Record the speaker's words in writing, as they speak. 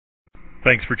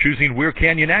Thanks for choosing Weir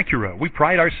Canyon Acura. We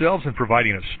pride ourselves in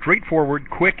providing a straightforward,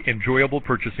 quick, enjoyable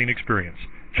purchasing experience.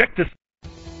 Check this.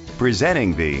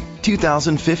 Presenting the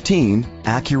 2015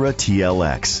 Acura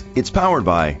TLX. It's powered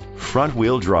by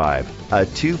front-wheel drive, a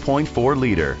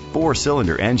 2.4-liter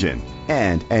four-cylinder engine,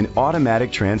 and an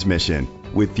automatic transmission.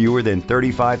 With fewer than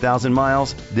 35,000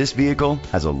 miles, this vehicle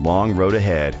has a long road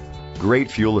ahead.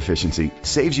 Great fuel efficiency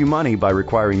saves you money by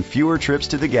requiring fewer trips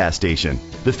to the gas station.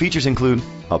 The features include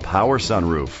a power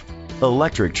sunroof,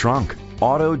 electric trunk,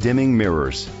 auto-dimming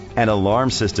mirrors, an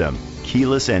alarm system,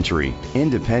 keyless entry,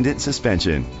 independent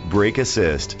suspension, brake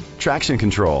assist, traction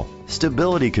control,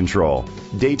 stability control,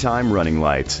 daytime running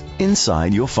lights.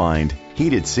 Inside you'll find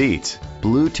heated seats,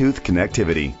 Bluetooth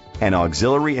connectivity, an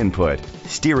auxiliary input,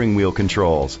 steering wheel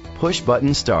controls,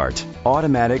 push-button start,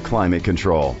 automatic climate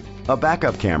control, a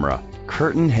backup camera,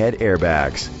 curtain head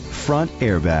airbags, front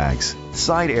airbags,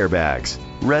 side airbags.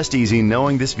 Rest easy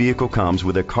knowing this vehicle comes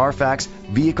with a Carfax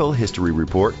Vehicle History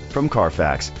Report from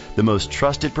Carfax, the most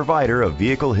trusted provider of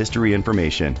vehicle history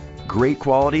information. Great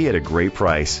quality at a great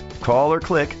price. Call or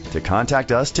click to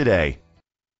contact us today.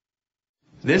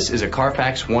 This is a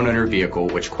Carfax one-owner vehicle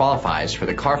which qualifies for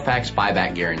the Carfax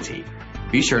buyback guarantee.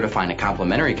 Be sure to find a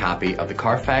complimentary copy of the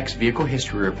Carfax Vehicle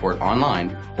History Report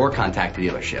online or contact the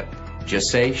dealership. Just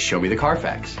say, "Show me the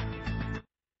Carfax."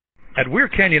 At Weir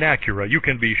Canyon Acura, you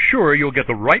can be sure you'll get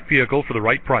the right vehicle for the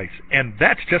right price. And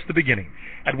that's just the beginning.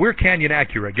 At Weir Canyon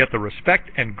Acura, get the respect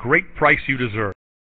and great price you deserve.